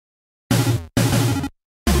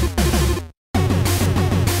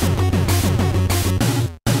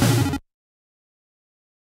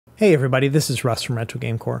Hey everybody, this is Russ from Retro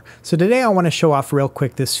Game Core. So today I want to show off real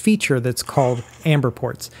quick this feature that's called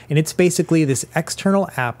AnberPorts, and it's basically this external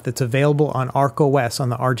app that's available on ArkOS on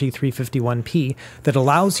the RG351P that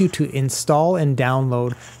allows you to install and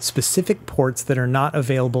download specific ports that are not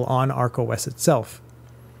available on ArkOS itself.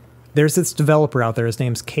 There's this developer out there, his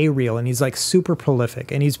name's K-Real, and he's like super prolific,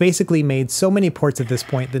 and he's basically made so many ports at this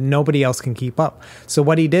point that nobody else can keep up. So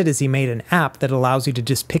what he did is he made an app that allows you to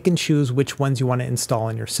just pick and choose which ones you want to install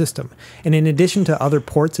in your system. And in addition to other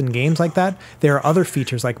ports and games like that, there are other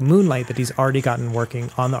features like Moonlight that he's already gotten working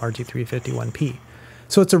on the RG351P.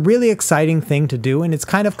 So it's a really exciting thing to do, and it's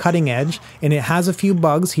kind of cutting edge, and it has a few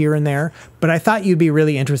bugs here and there, but I thought you'd be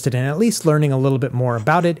really interested in at least learning a little bit more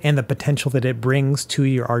about it and the potential that it brings to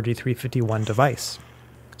your RG351 device.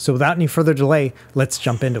 So without any further delay, let's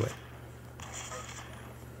jump into it.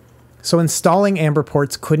 So installing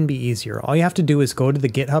AnberPorts couldn't be easier. All you have to do is go to the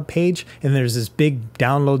GitHub page, and there's this big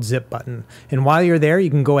download zip button. And while you're there, you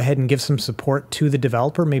can go ahead and give some support to the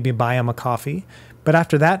developer, maybe buy him a coffee. But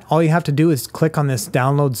after that, all you have to do is click on this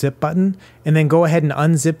download zip button, and then go ahead and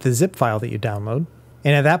unzip the zip file that you download.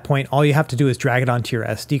 And at that point, all you have to do is drag it onto your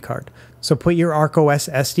SD card. So put your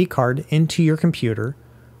ArkOS SD card into your computer,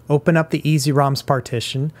 open up the EasyROMs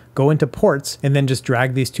partition, go into ports, and then just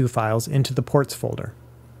drag these two files into the ports folder.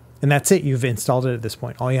 And that's it, you've installed it at this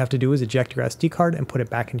point. All you have to do is eject your SD card and put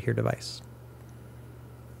it back into your device.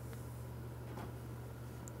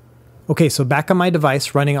 Okay, so back on my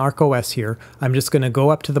device running ArkOS here, I'm just going to go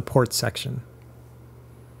up to the ports section.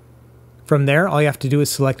 From there, all you have to do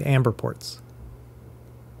is select AnberPorts.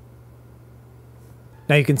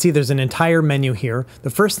 Now you can see there's an entire menu here. The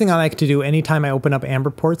first thing I like to do anytime I open up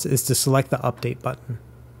AnberPorts is to select the update button.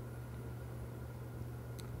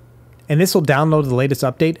 And this will download the latest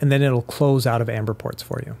update, and then it'll close out of AnberPorts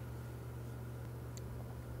for you.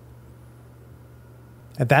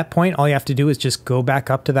 At that point, all you have to do is just go back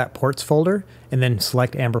up to that ports folder and then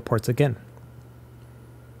select AnberPorts again.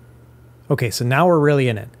 Okay, so now we're really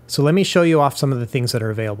in it. So let me show you off some of the things that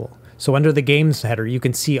are available. So under the games header, you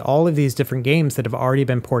can see all of these different games that have already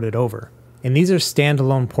been ported over. And these are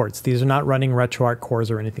standalone ports. These are not running RetroArch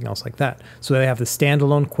cores or anything else like that. So they have the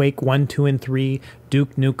standalone Quake 1, 2, and 3,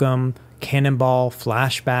 Duke Nukem, Cannonball,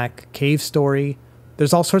 Flashback, Cave Story.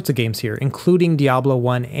 There's all sorts of games here, including Diablo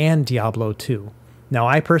 1 and Diablo 2. Now,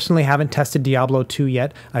 I personally haven't tested Diablo 2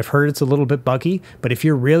 yet. I've heard it's a little bit buggy, but if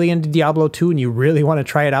you're really into Diablo 2 and you really want to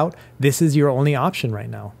try it out, this is your only option right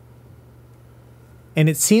now. And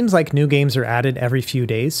it seems like new games are added every few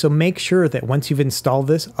days, so make sure that once you've installed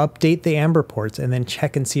this, update the AnberPorts and then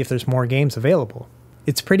check and see if there's more games available.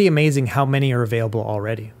 It's pretty amazing how many are available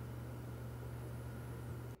already.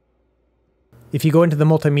 If you go into the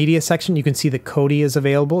multimedia section, you can see that Kodi is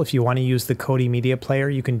available. If you want to use the Kodi media player,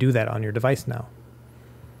 you can do that on your device now.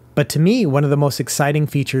 But to me, one of the most exciting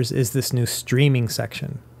features is this new streaming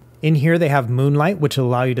section. In here they have Moonlight, which will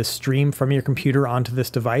allow you to stream from your computer onto this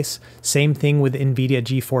device. Same thing with NVIDIA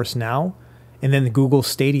GeForce Now, and then the Google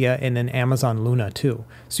Stadia, and then Amazon Luna too.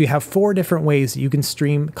 So you have 4 different ways that you can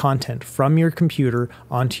stream content from your computer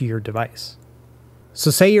onto your device. So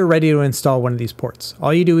say you're ready to install one of these ports.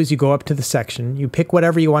 All you do is you go up to the section, you pick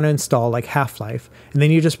whatever you want to install, like Half-Life, and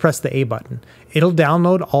then you just press the A button. It'll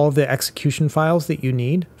download all of the execution files that you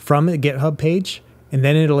need from the GitHub page, and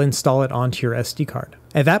then it'll install it onto your SD card.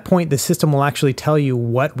 At that point, the system will actually tell you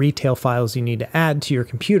what retail files you need to add to your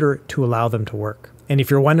computer to allow them to work. And if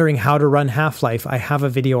you're wondering how to run Half-Life, I have a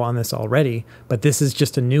video on this already, but this is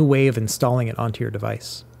just a new way of installing it onto your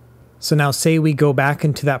device. So now say we go back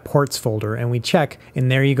into that ports folder and we check, and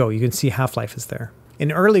there you go, you can see Half-Life is there.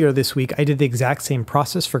 And earlier this week, I did the exact same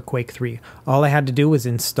process for Quake 3. All I had to do was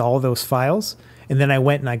install those files, and then I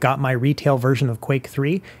went and I got my retail version of Quake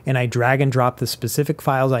 3, and I drag and drop the specific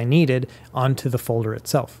files I needed onto the folder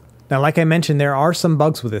itself. Now, like I mentioned, there are some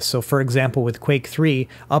bugs with this. So for example, with Quake 3,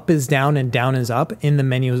 up is down and down is up in the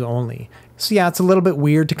menus only. So yeah, it's a little bit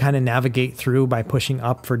weird to kind of navigate through by pushing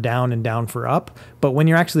up for down and down for up. But when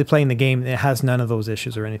you're actually playing the game, it has none of those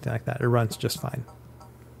issues or anything like that. It runs just fine.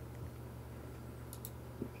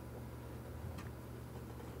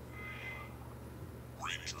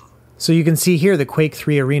 So you can see here that Quake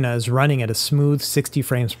III Arena is running at a smooth 60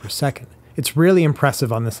 frames per second. It's really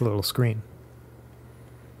impressive on this little screen.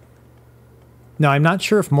 Now, I'm not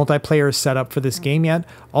sure if multiplayer is set up for this game yet.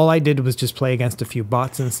 All I did was just play against a few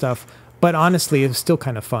bots and stuff, but honestly, it was still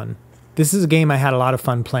kind of fun. This is a game I had a lot of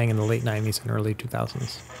fun playing in the late 90s and early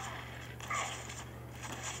 2000s.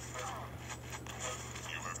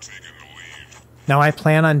 Now I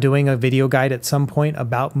plan on doing a video guide at some point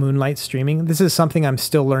about Moonlight streaming. This is something I'm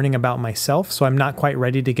still learning about myself, so I'm not quite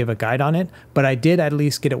ready to give a guide on it, but I did at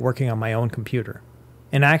least get it working on my own computer.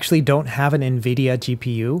 And I actually don't have an NVIDIA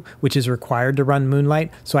GPU, which is required to run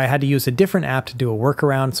Moonlight, so I had to use a different app to do a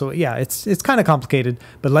workaround. So yeah, it's kind of complicated,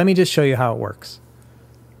 but let me just show you how it works.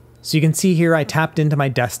 So you can see here I tapped into my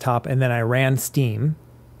desktop and then I ran Steam,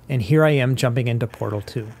 and here I am jumping into Portal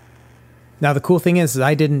 2. Now the cool thing is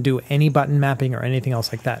I didn't do any button mapping or anything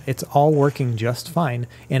else like that. It's all working just fine,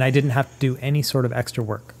 and I didn't have to do any sort of extra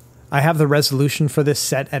work. I have the resolution for this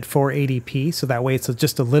set at 480p, so that way it's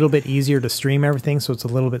just a little bit easier to stream everything, so it's a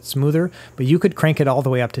little bit smoother, but you could crank it all the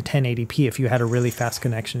way up to 1080p if you had a really fast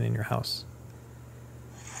connection in your house.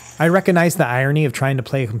 I recognize the irony of trying to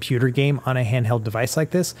play a computer game on a handheld device like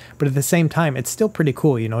this, but at the same time, it's still pretty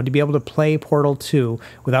cool, you know, to be able to play Portal 2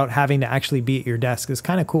 without having to actually be at your desk is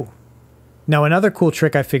kind of cool. Now another cool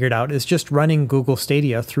trick I figured out is just running Google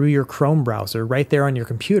Stadia through your Chrome browser right there on your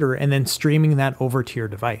computer and then streaming that over to your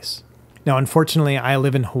device. Now unfortunately I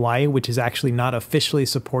live in Hawaii, which is actually not officially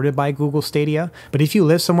supported by Google Stadia, but if you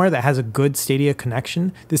live somewhere that has a good Stadia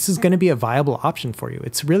connection, this is going to be a viable option for you.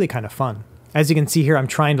 It's really kind of fun. As you can see here, I'm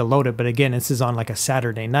trying to load it, but again, this is on like a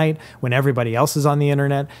Saturday night when everybody else is on the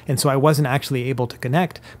internet, and so I wasn't actually able to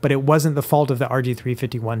connect, but it wasn't the fault of the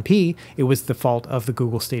RG351P, it was the fault of the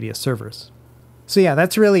Google Stadia servers. So yeah,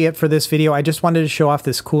 that's really it for this video. I just wanted to show off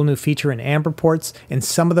this cool new feature in AnberPorts and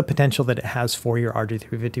some of the potential that it has for your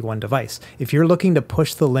RG351 device. If you're looking to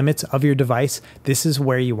push the limits of your device, this is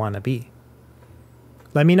where you want to be.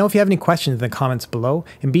 Let me know if you have any questions in the comments below,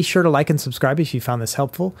 and be sure to like and subscribe if you found this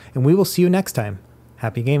helpful, and we will see you next time.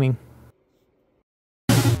 Happy gaming!